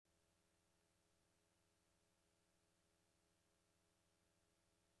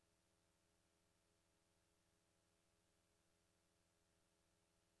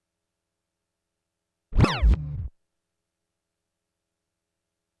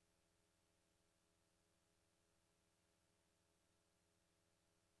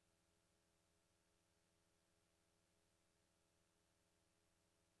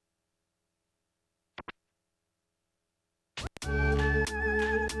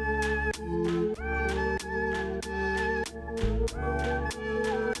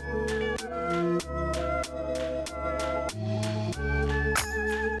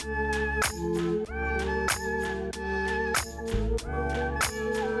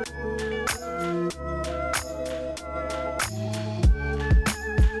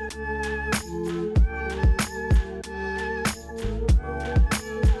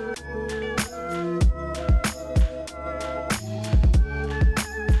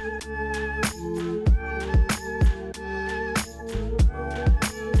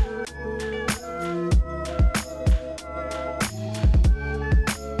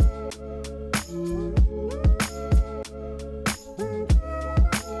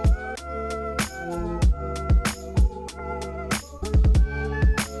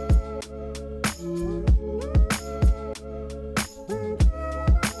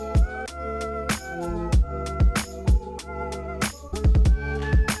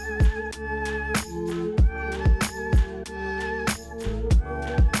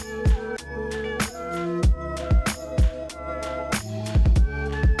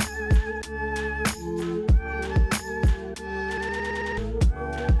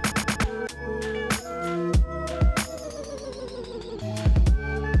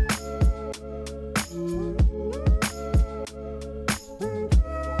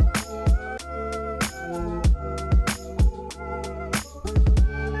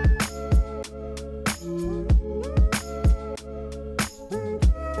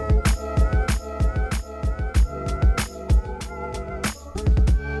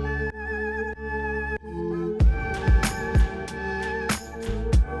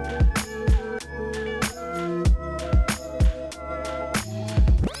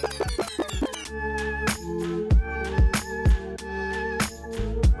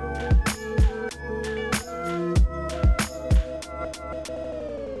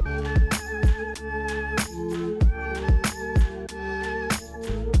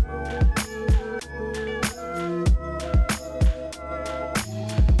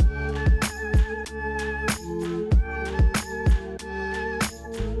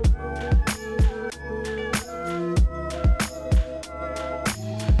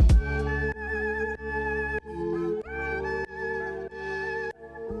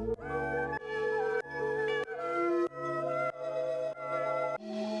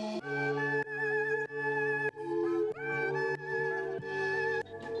you.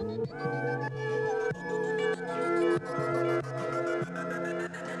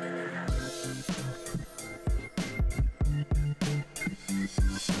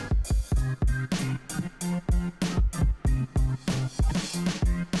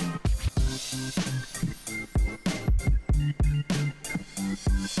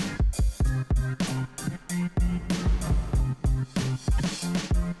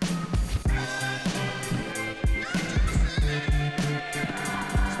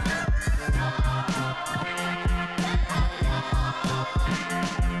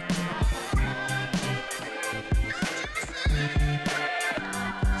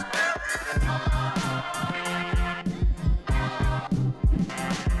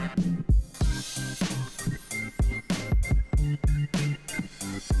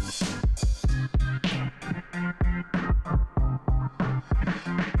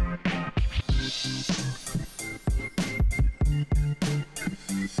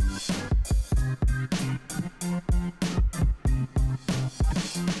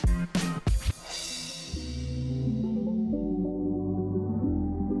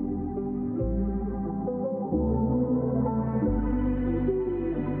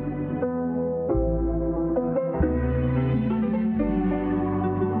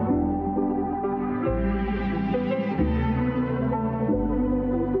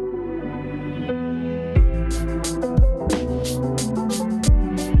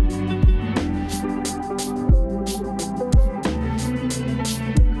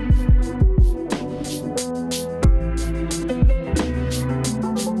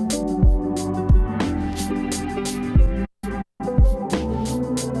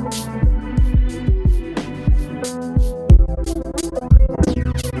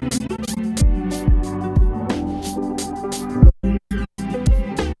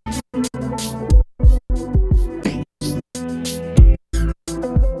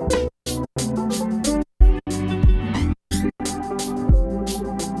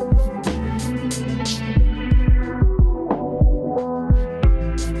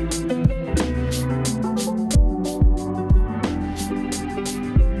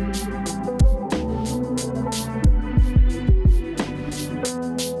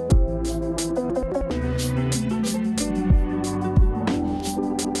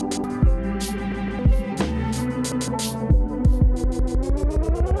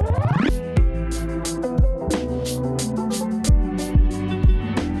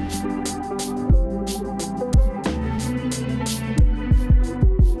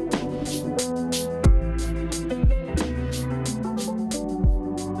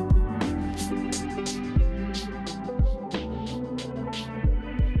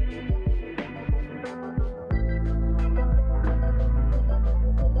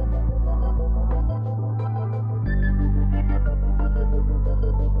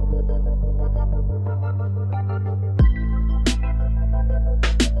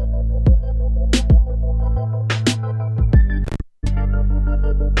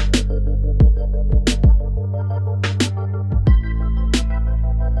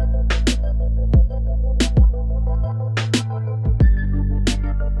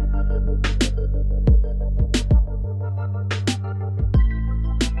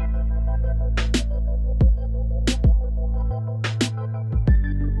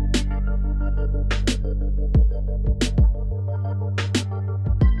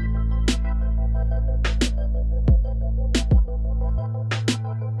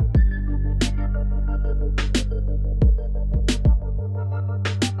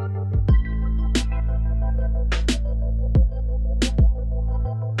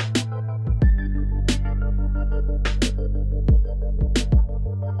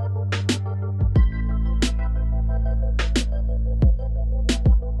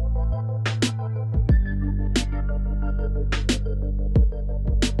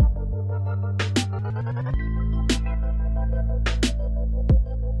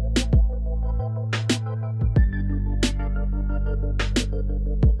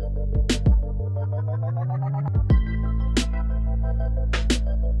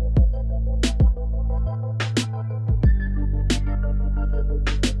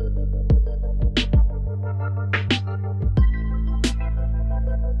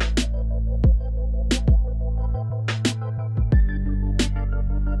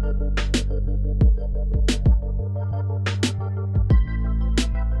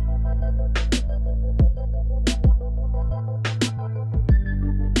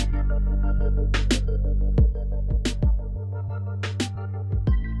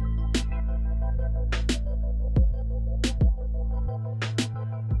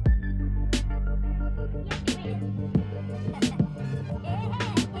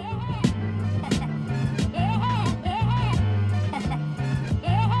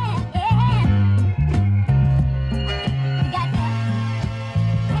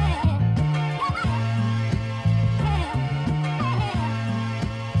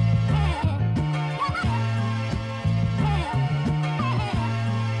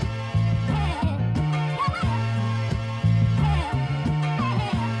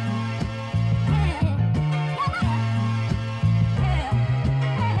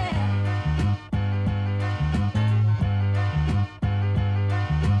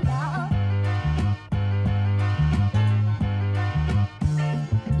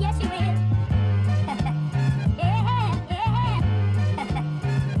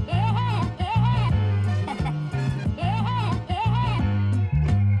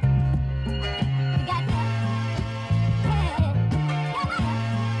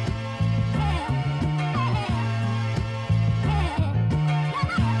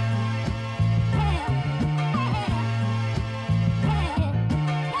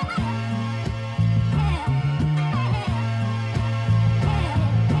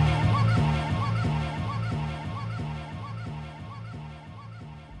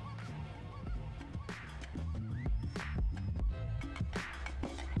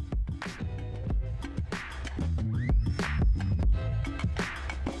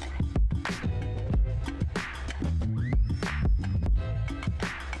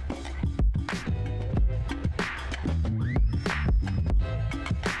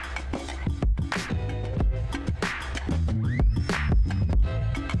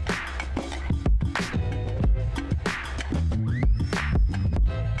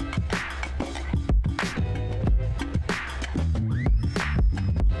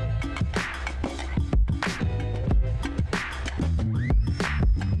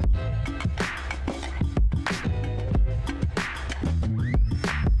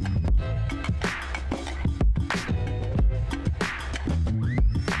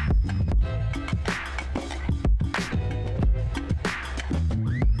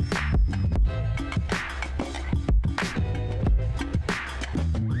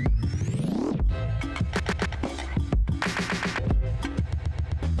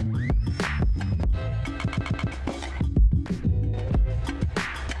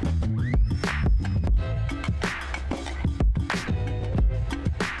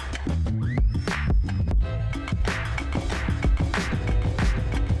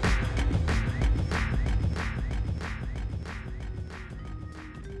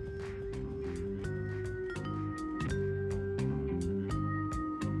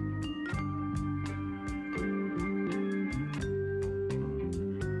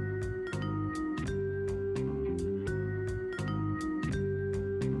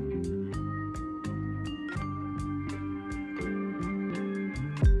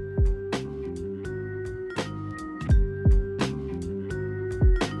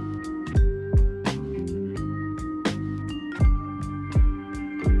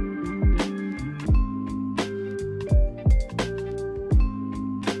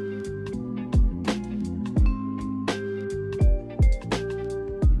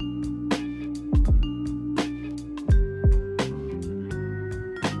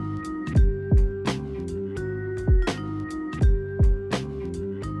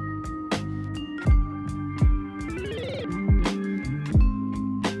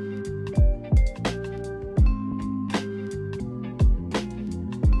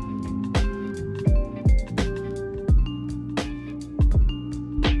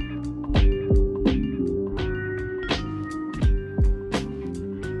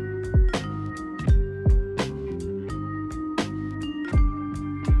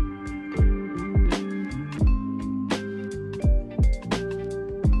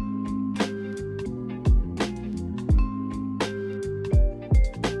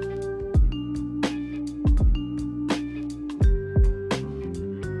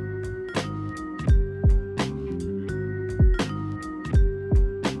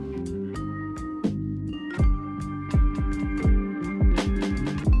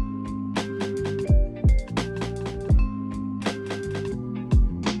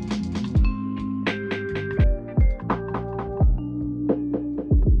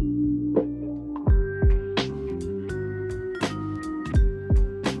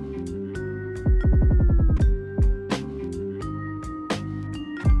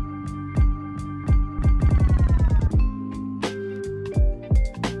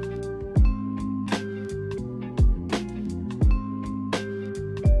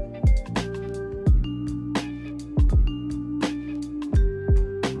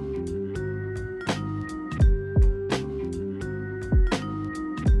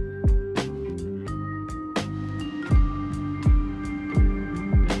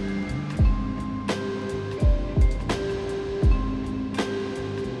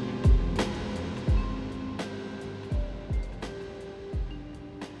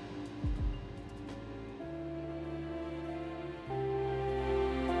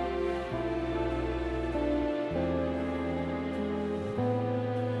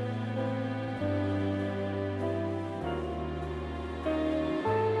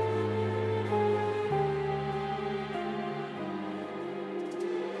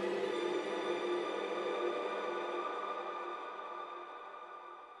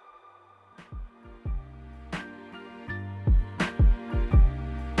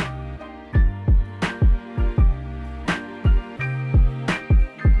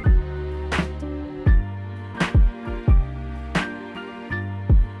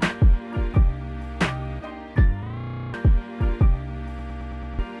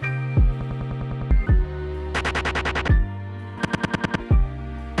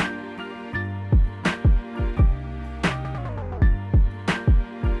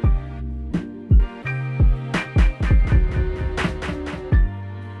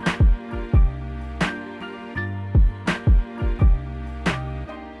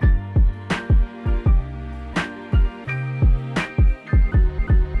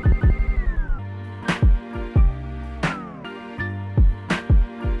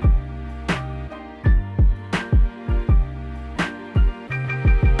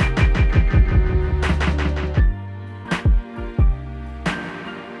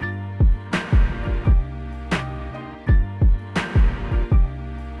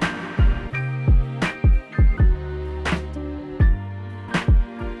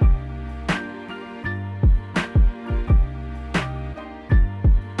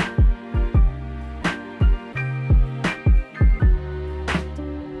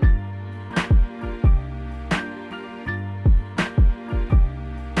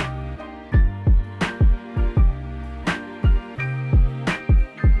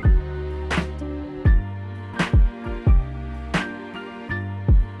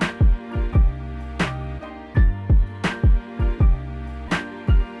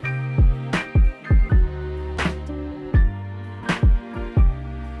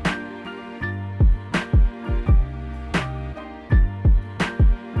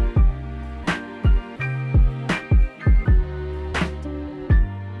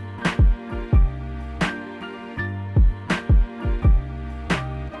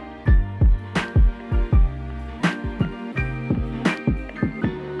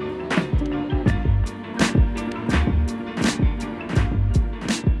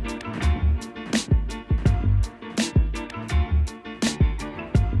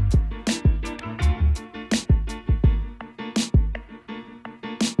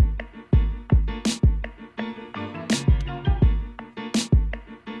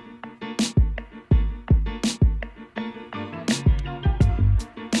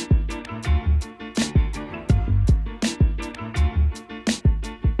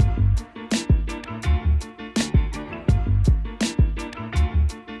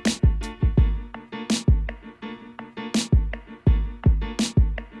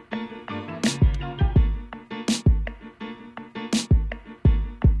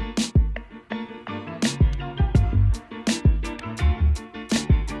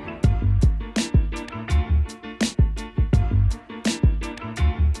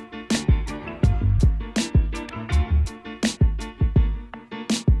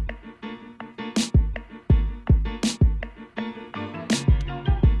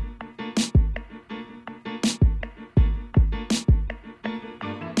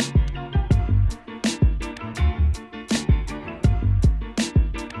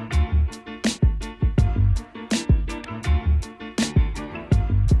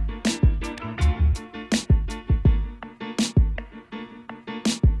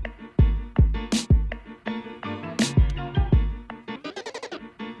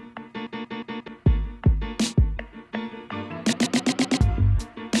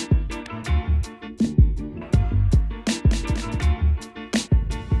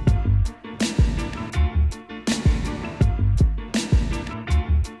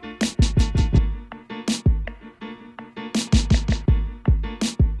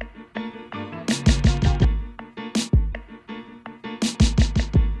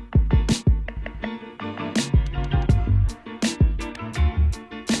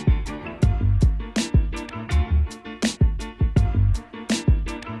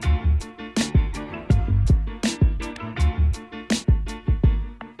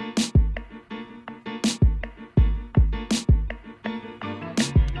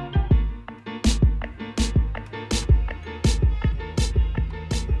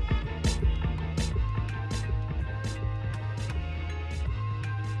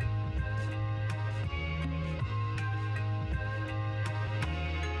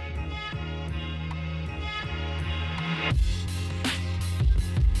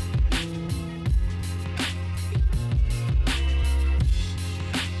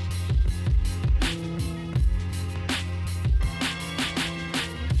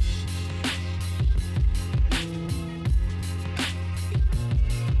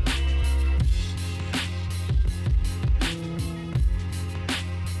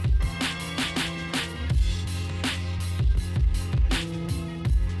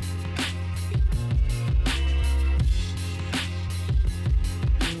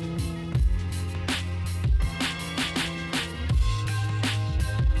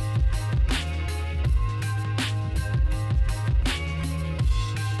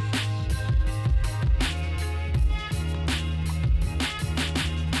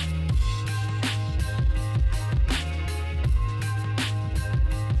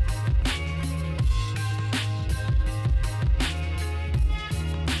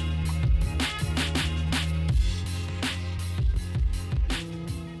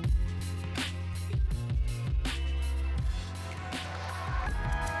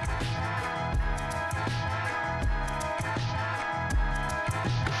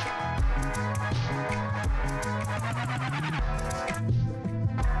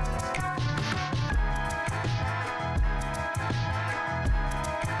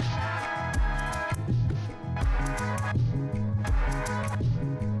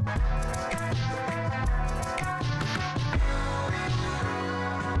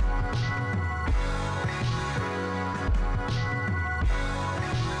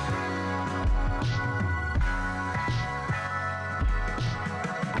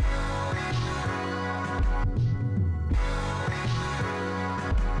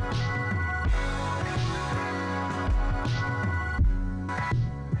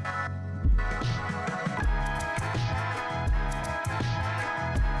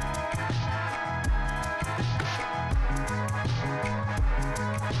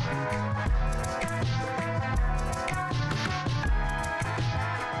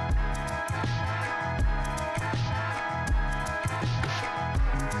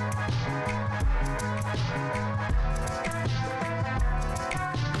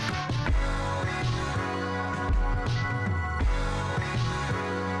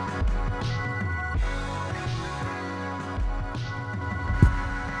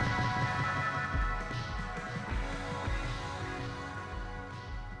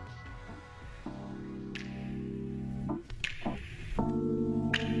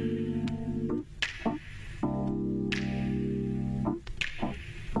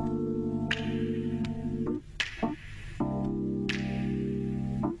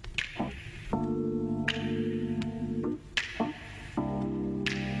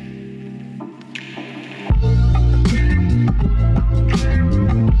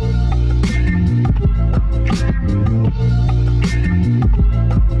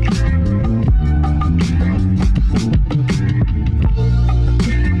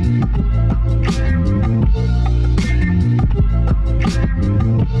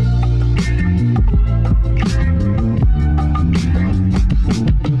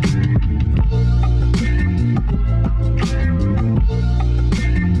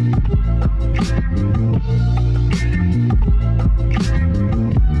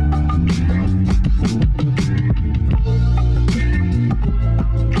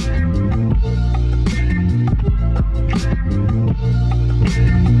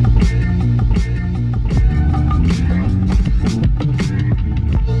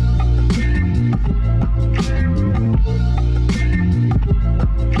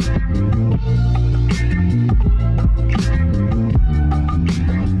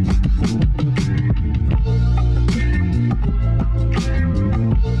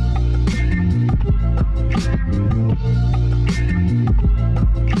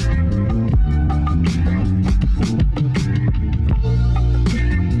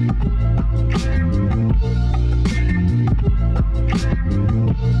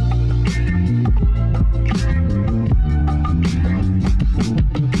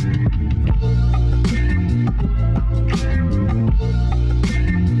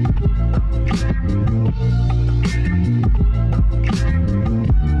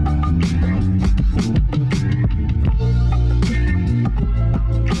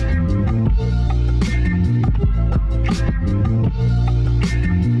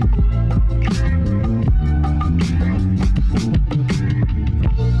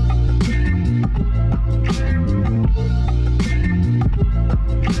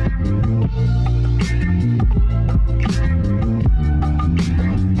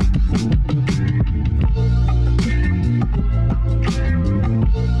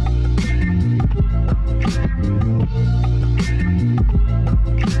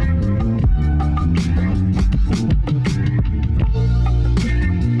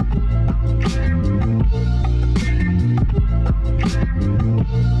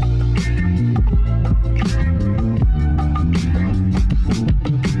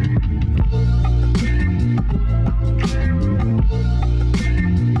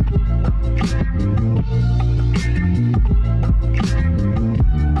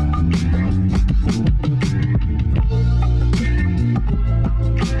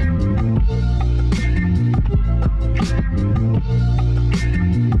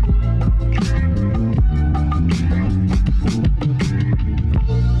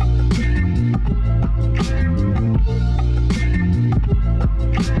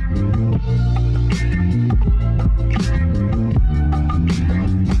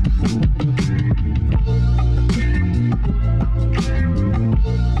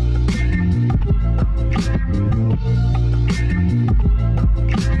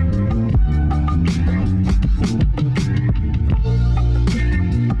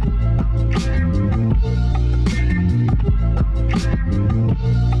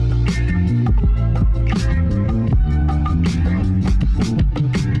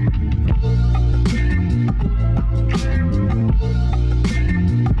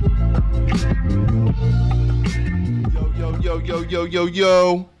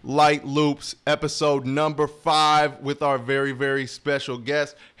 Yo. Light Loops, episode number 5 with our very, very special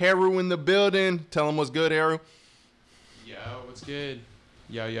guest, Heru in the building. Tell him what's good, Heru. Yo, what's good?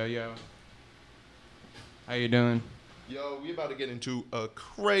 Yo. How you doing? Yo, we about to get into a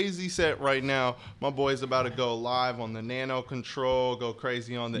crazy set right now. My boy's about to go live on the Nano Control, go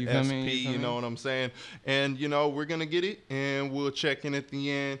crazy on the SP, you know what I'm saying? And, we're going to get it, and we'll check in at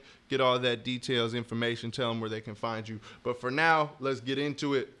the end, get all that details, information, tell them where they can find you. But for now, let's get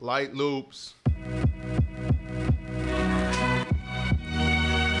into it. Light Loops.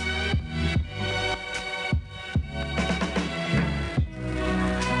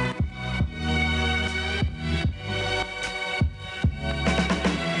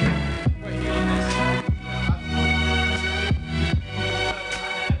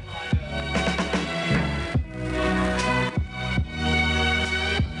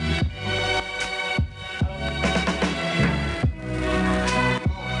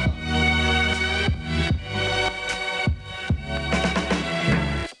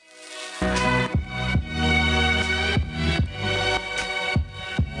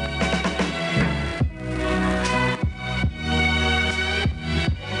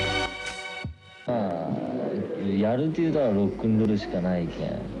やるって言うたらロックンロールしかないけ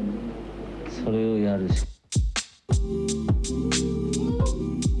んそれをやるし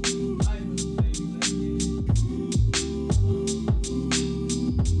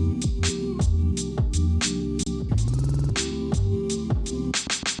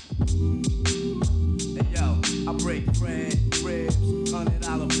I break bread, ribs,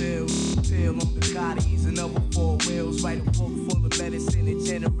 $100 bills, pill on Ducatis and other 4 wheels. Write a book full of medicine and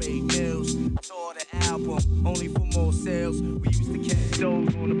generate mills. Tore the album, only for more sales. We used to catch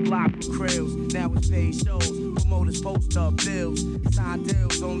those on the block with krills. Now it's paid shows, promoters post up bills. Sign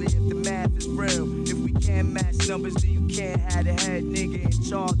deals only if the math is real. If we can't match numbers, then you can't have the head nigga in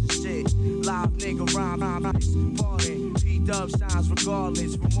charge of shit. Live nigga rhyme, pardon. P-Dub shines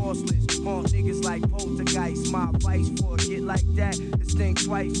regardless, remorseless. Haunt niggas like poltergeist. My advice for a kid like that is think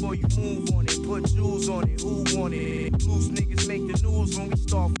twice before you move on it. Put jewels on it, who want it? Loose niggas make the news when we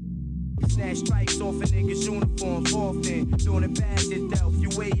start. Snatch stripes off a niggas' uniforms often. Doing it bad yourself, you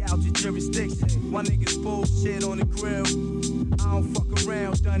way out your jurisdiction. Why niggas bullshit on the grill? I don't fuck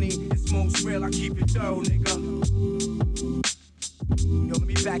around, Dunny. It's most real, I keep it thorough, nigga. Yo, let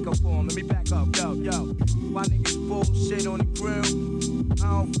me back up on, yo. Why niggas bullshit on the grill? I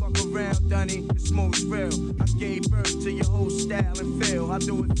don't fuck around, Dunny, it's most real. I gave birth to your whole style and feel. I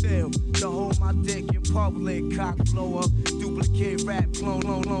do it feel to hold my dick in public, cock blower, duplicate rap clone.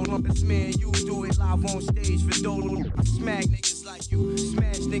 It's me and you do it live on stage for Dolo. I smack niggas like you,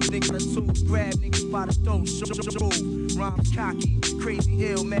 smash niggas the tools, grab niggas by the throat, show. Rhymes cocky, crazy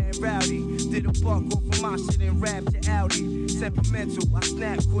ill, man rowdy. Did a buck off of my shit and rapped it Audi. Temperamental, I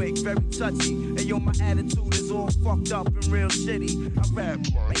snap quick, very touchy. And yo, my attitude is all fucked up and real shitty. I rap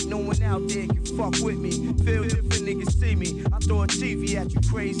like no one out there can fuck with me. Feel different niggas see me. I throw a TV at you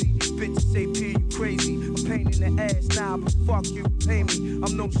crazy. Bitches say P, you crazy. I'm pain in the ass now, but fuck you, pay me.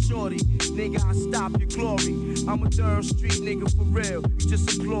 I'm no shorty, nigga, I stop your glory. I'm a third street nigga for real. You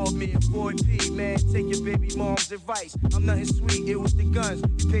just applaud me, avoid P, man. Take your baby mom's advice. I'm nothing sweet, it was the guns.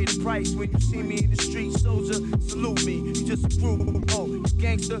 You pay the price when you see me in the street, soldier. Salute me, you just approve. Oh, you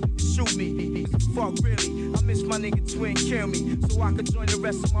gangster, you shoot me. Fuck really, I miss my nigga twin, kill me. So I could join the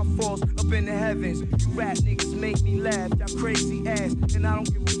rest of my foes up in the heavens. You rap niggas make me laugh, that crazy ass. And I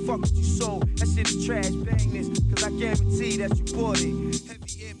don't give a fuck what you sold. That shit is trash, bang this, cause I guarantee that you bought it.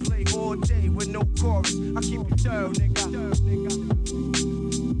 Heavy airplay all day with no chorus. I keep it thorough, nigga.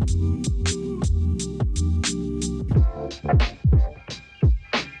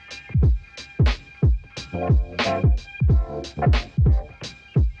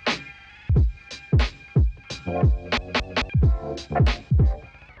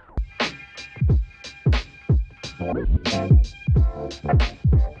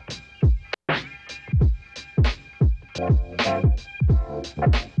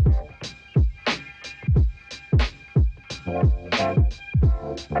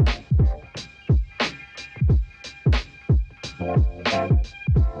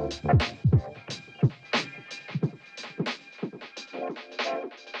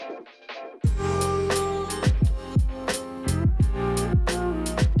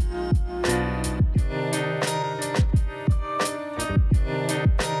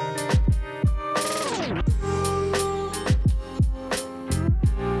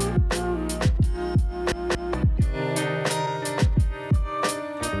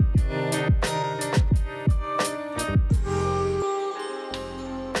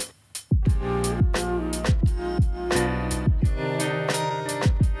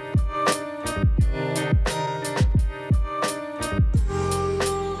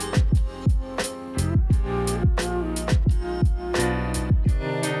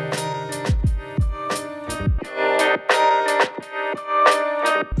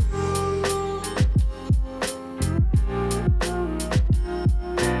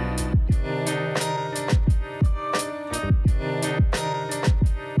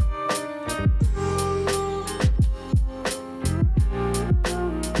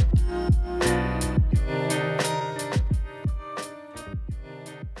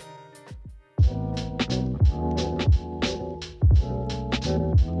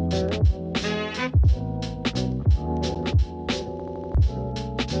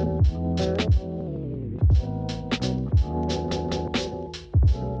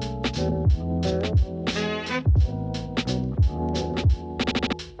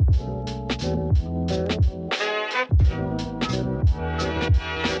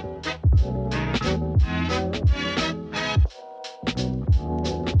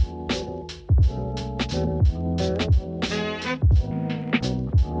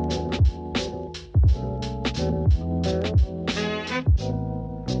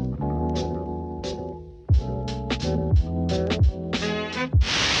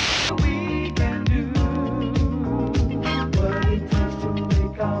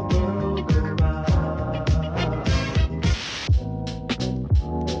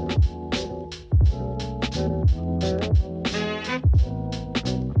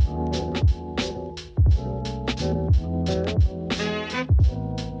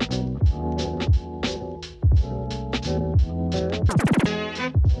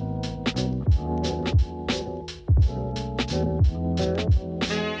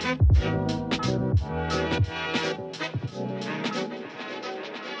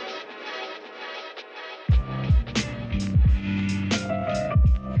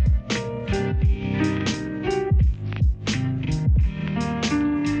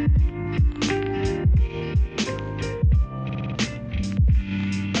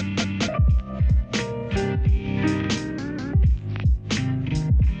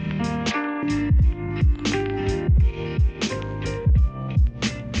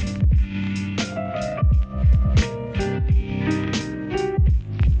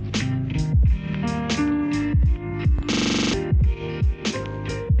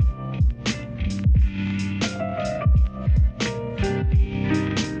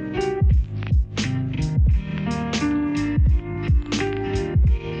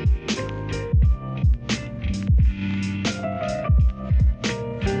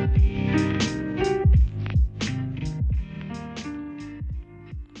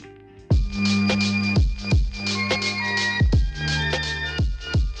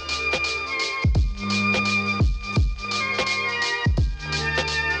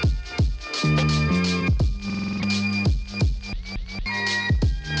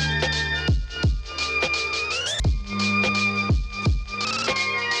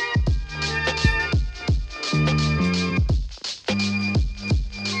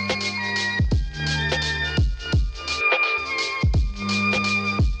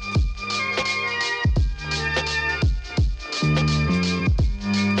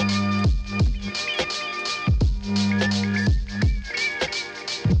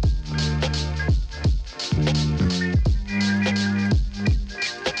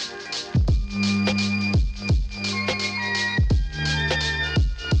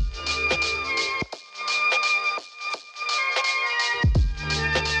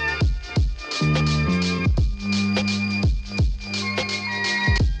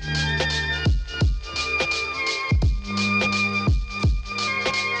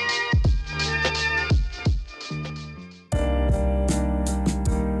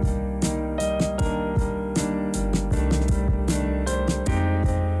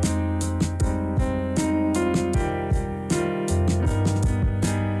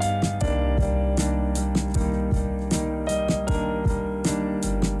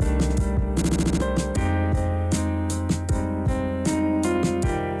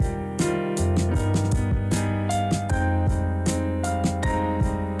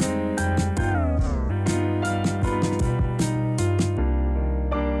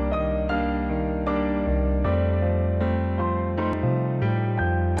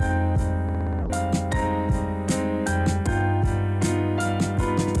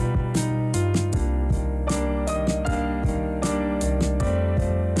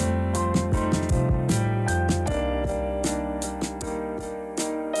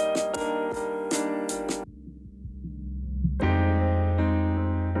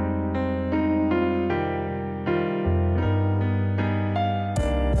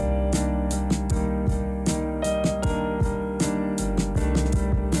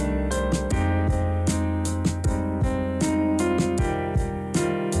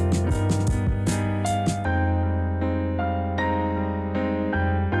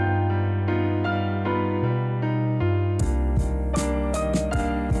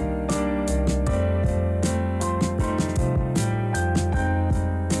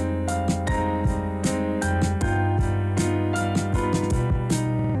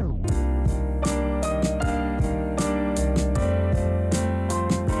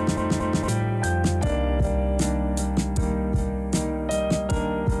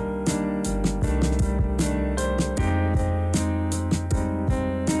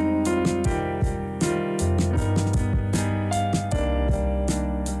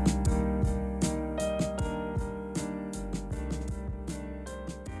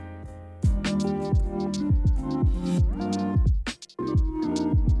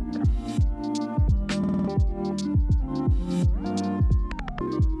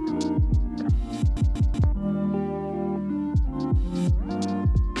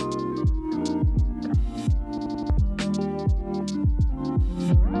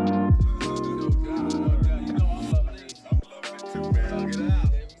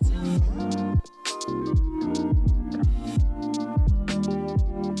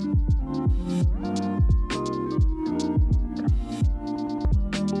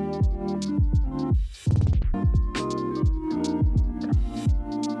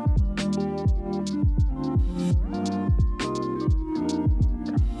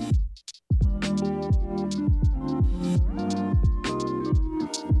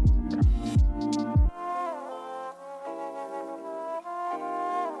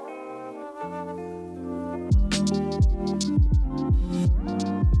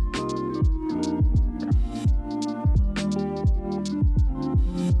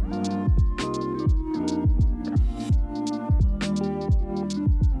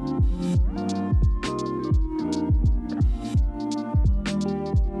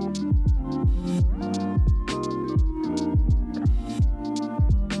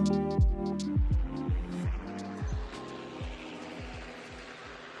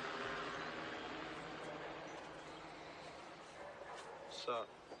 What's up?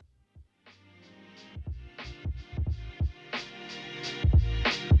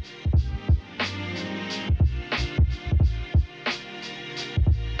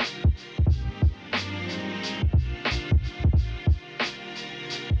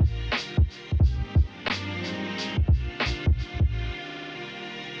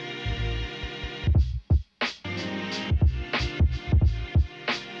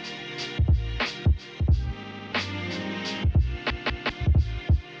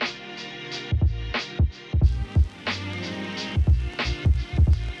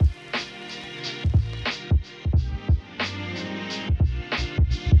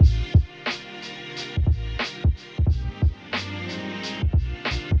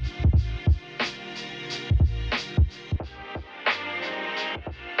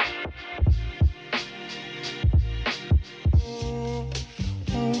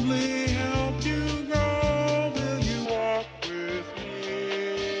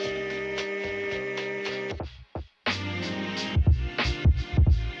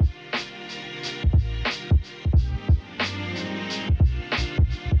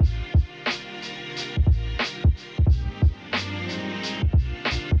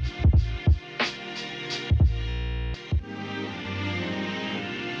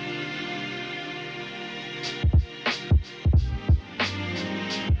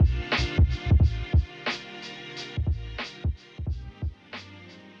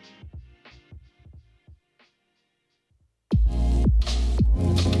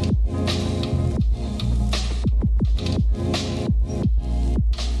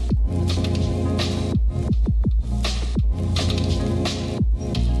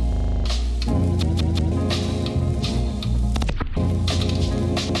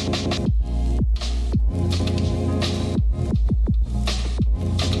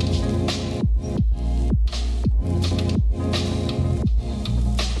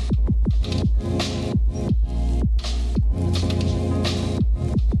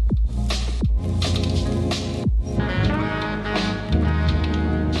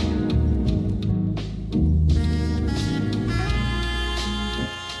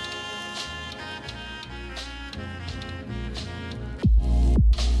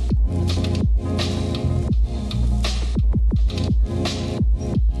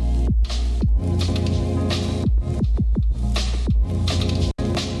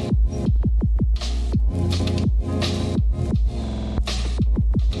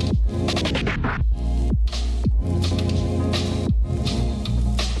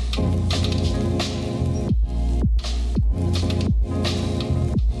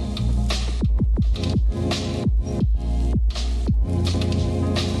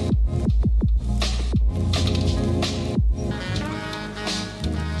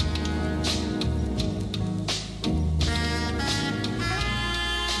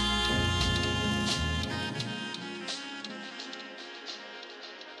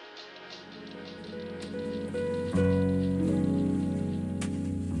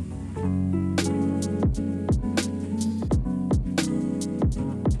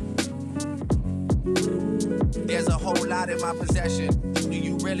 There's a whole lot in my possession. Do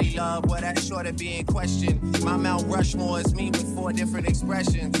you really love? Well, that's sure to be in question. My Mount Rushmore is me with 4 different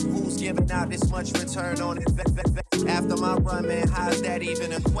expressions. Who's giving out this much return on it? After my run, man, how's that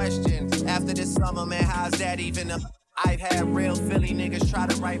even a question? After this summer, man, how's that even a... I've had real Philly niggas try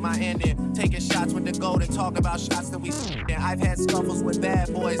to write my ending, taking shots with the gold and talk about shots that we and I've had scuffles with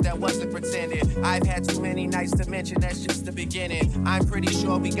bad boys that wasn't pretending. I've had too many nights to mention, that's just the beginning. I'm pretty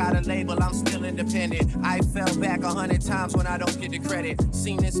sure we got a label, I'm still independent. I fell back 100 times when I don't get the credit.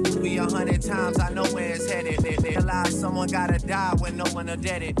 Seen this movie 100 times, I know where it's headed. They realize someone gotta die when no one will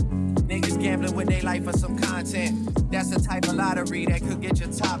dead it. Niggas gambling with their life for some content. That's the type of lottery that could get your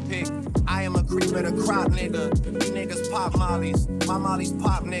top pick. I am a creep of the crop, nigga. You niggas pop mollies, my mollies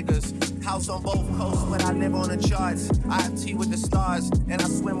pop niggas. House on both coasts when I live on the charts. I have tea with the stars, and I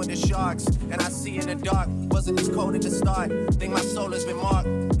swim with the sharks. And I see in the dark, wasn't as cold at the start. Think my soul has been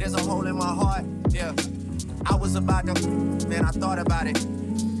marked, there's a hole in my heart, yeah. I was about to, man, I thought about it.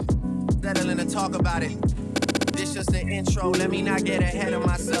 Settling to talk about it. This just the intro, let me not get ahead of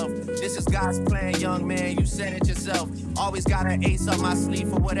myself. This is God's plan, young man, you said it yourself. Always got an ace up my sleeve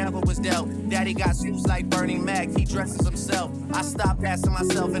for whatever was dealt. Daddy got shoes like Bernie Mac, he dresses himself. I stopped asking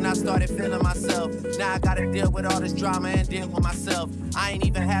myself and I started feeling myself. Now I gotta deal with all this drama and deal with myself. I ain't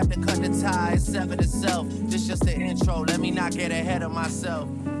even have to cut the tie, it's severed itself. This just the intro, let me not get ahead of myself.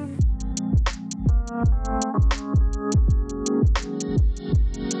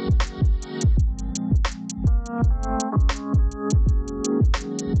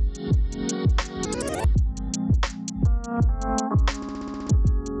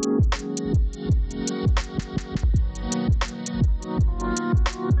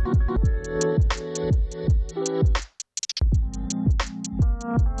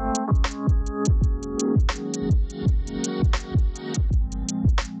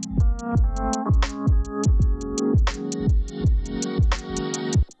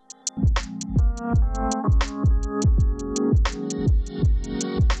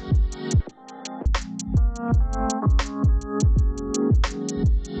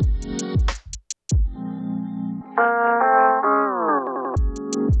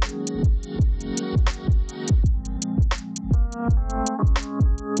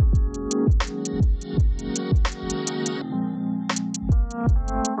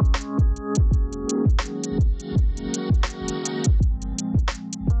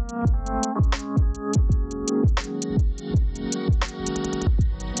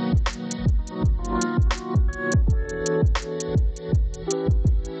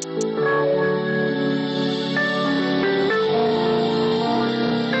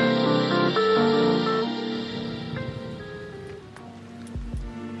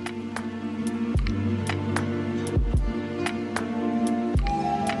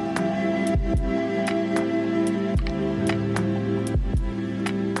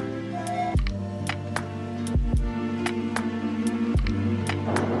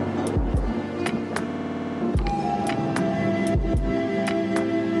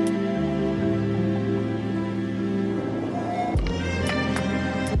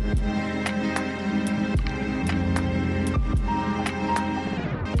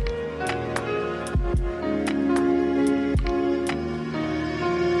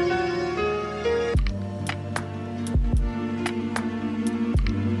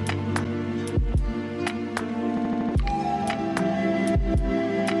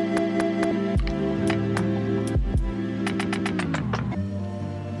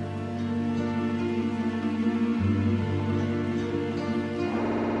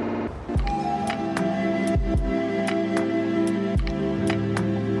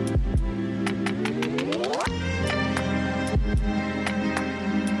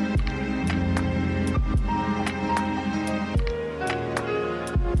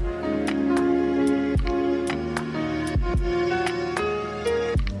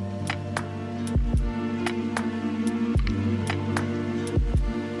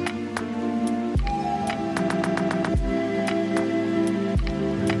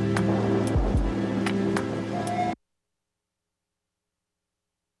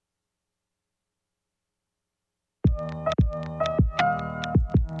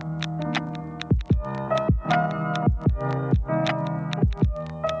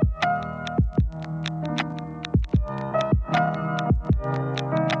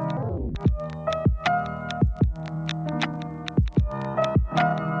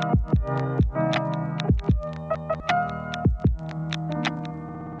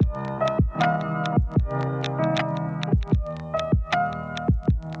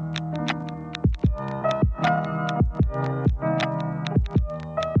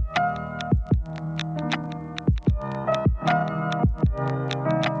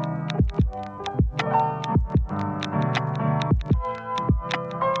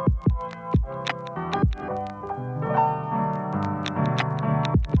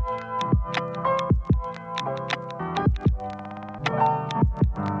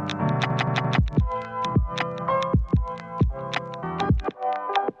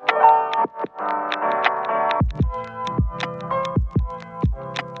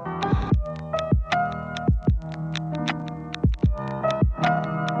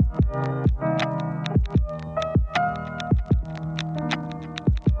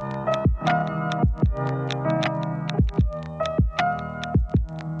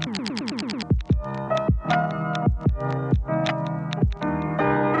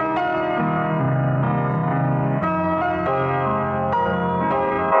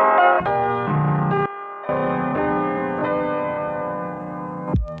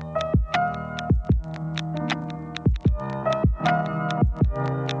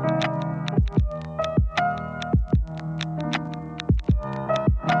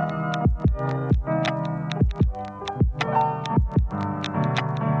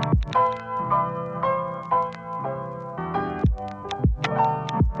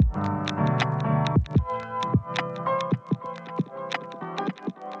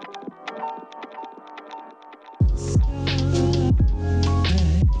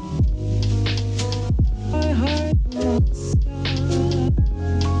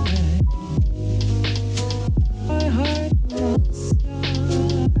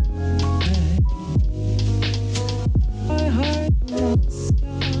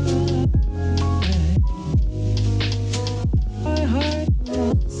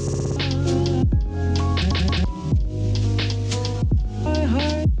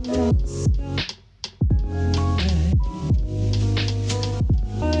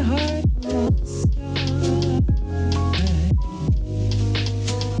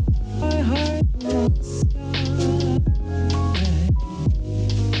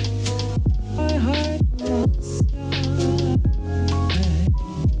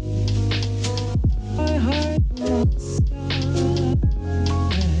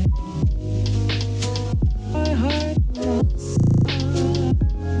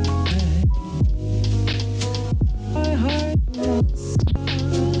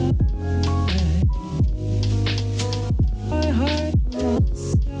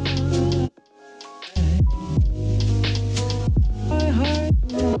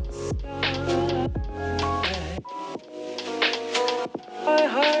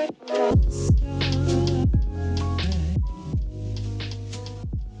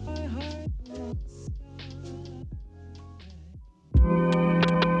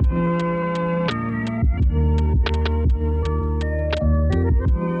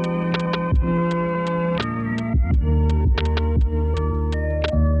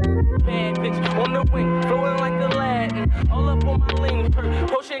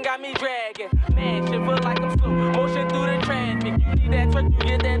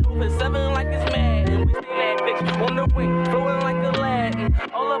 get that over 7 like it's mad. And we seen that bitch on the wing, flowing like Aladdin.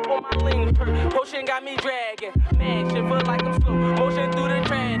 All up on my lean, potion got me dragging. Man, shit feel like I'm slow, motion through the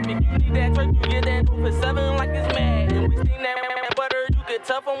traffic. You need that truck, you get that over 7 like it's mad. And we seen that butter, you get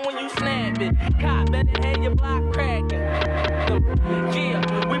tough on when you snap it. Cop, better have your block cracking.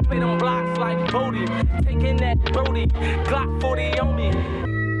 Yeah, we play them blocks like Bodie, taking that Brody, Glock 40 on me.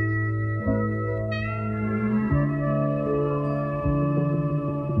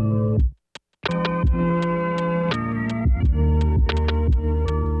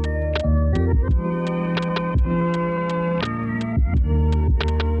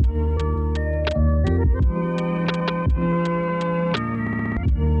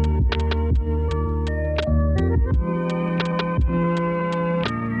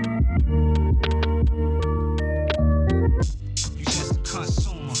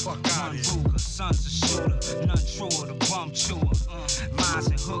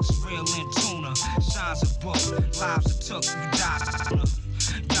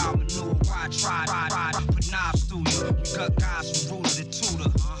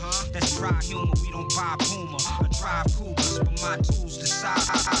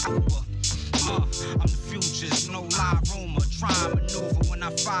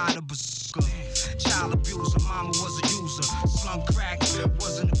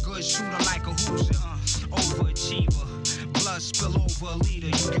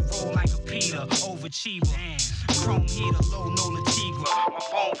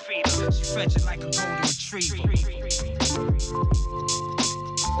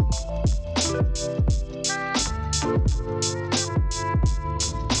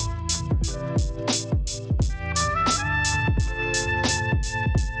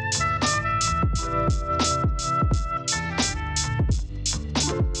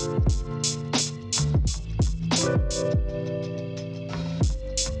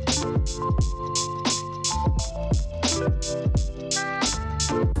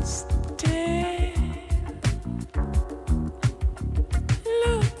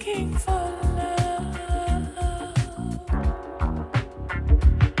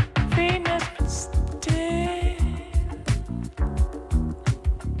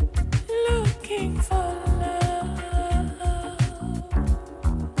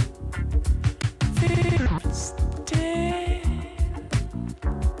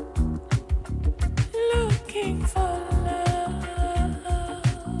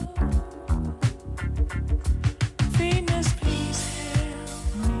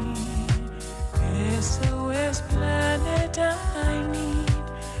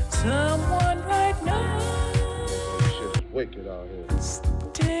 Wicked out here.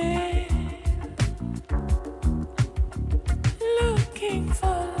 Stay looking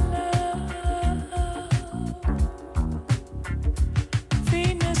for love.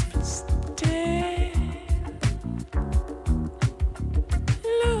 Venus, stay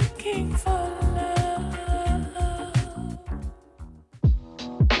looking for love.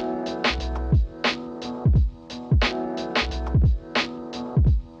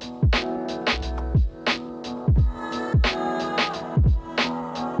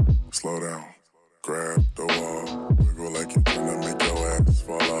 Slow down, grab the wall, wiggle like you're tryna make your ass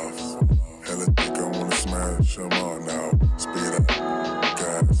fall off. Hella think I wanna smash them all now. Speed up,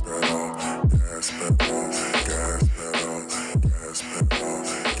 gas pedal, gas pedal, gas pedal, gas pedal,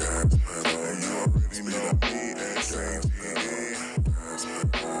 gas pedal. And you already know me, S-A-G-E, gas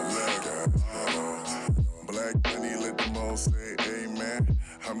pedal, gas pedal. Black money, let them all say amen.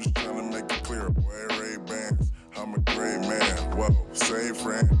 I'm just tryna make it clear, boy, Ray-Bans. I'm a great man, whoa, say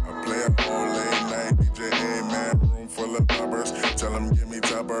friend. I play a whole late night, DJ A-man, room full of boppers. Tell them give me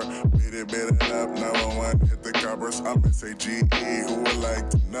topper, beat it up, 911, hit the coppers. I'm S-A-G-E, who would like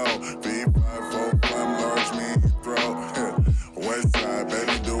to know? V545, large me, throw. West side,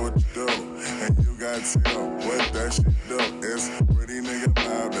 baby, do what you do. And you got tell what that shit do. It's pretty nigga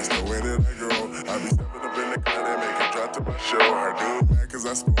vibe, that's the way that I grow. I be stepping up in the club and make it drop to my show. I do mad cause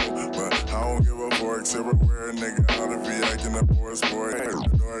I spoke, but I don't give a fork. Everywhere a nigga out if he acting up for a sport.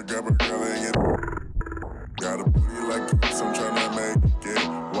 The door, grab a girl and get got a booty like this, I'm tryna make it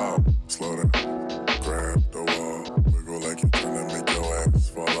wow. Slow down, grab the wall, wiggle like you're tryna make your ass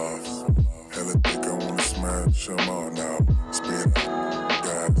fall off. Hella think I wanna smash them all now. Speed up,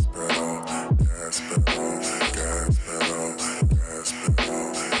 gas pedal, gas pedal, gas pedal, gas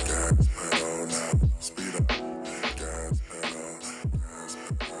pedal, gas pedal now. Speed up, gas pedal, gas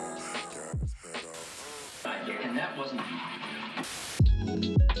pedal, gas pedal. And that wasn't.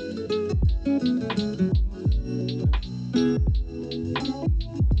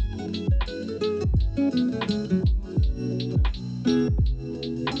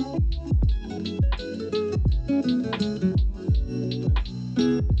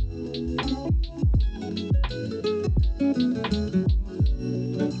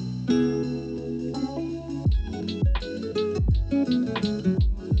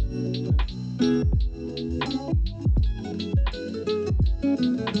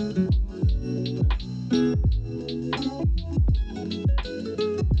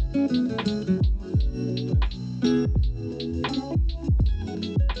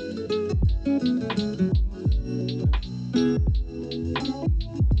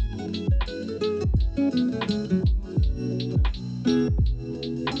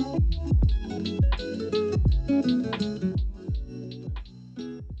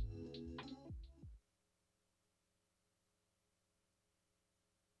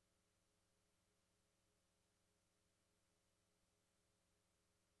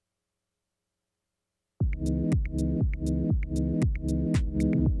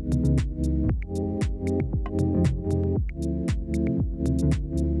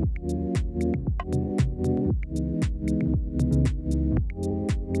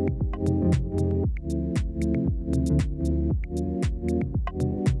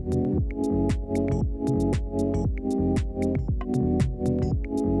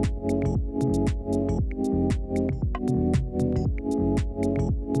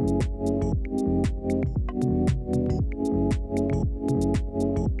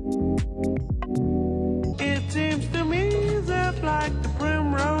 It seems to me that like the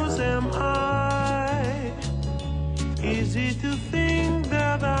primrose am I. Easy to think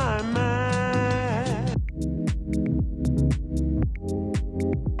that I'm mad.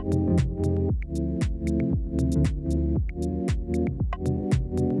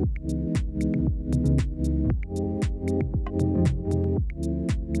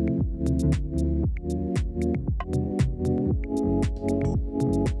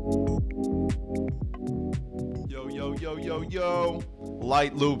 Yo,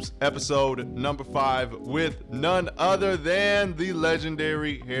 Light Loops episode number 5 with none other than the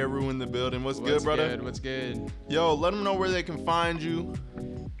legendary Heru in the building. What's good, brother? What's good? Yo, let them know where they can find you.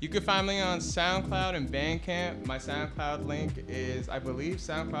 You can find me on SoundCloud and Bandcamp. My SoundCloud link is, I believe,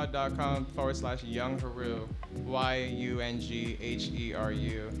 soundcloud.com/Young Heru,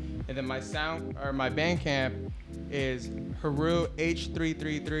 YUNGHERU. And then my Bandcamp is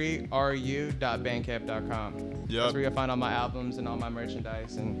heruh333ru.bandcamp.com. Yep. That's where you'll find all my albums and all my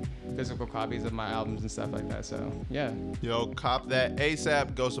merchandise and physical copies of my albums and stuff like that. So, yeah. Yo, cop that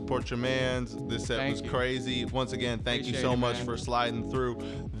ASAP. Go support your mans. This set was crazy. Once again, thank you so much for sliding through.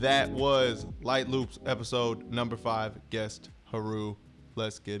 That was Light Loops episode number 5. Guest Heru.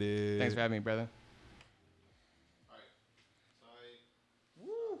 Let's get it. Thanks for having me, brother.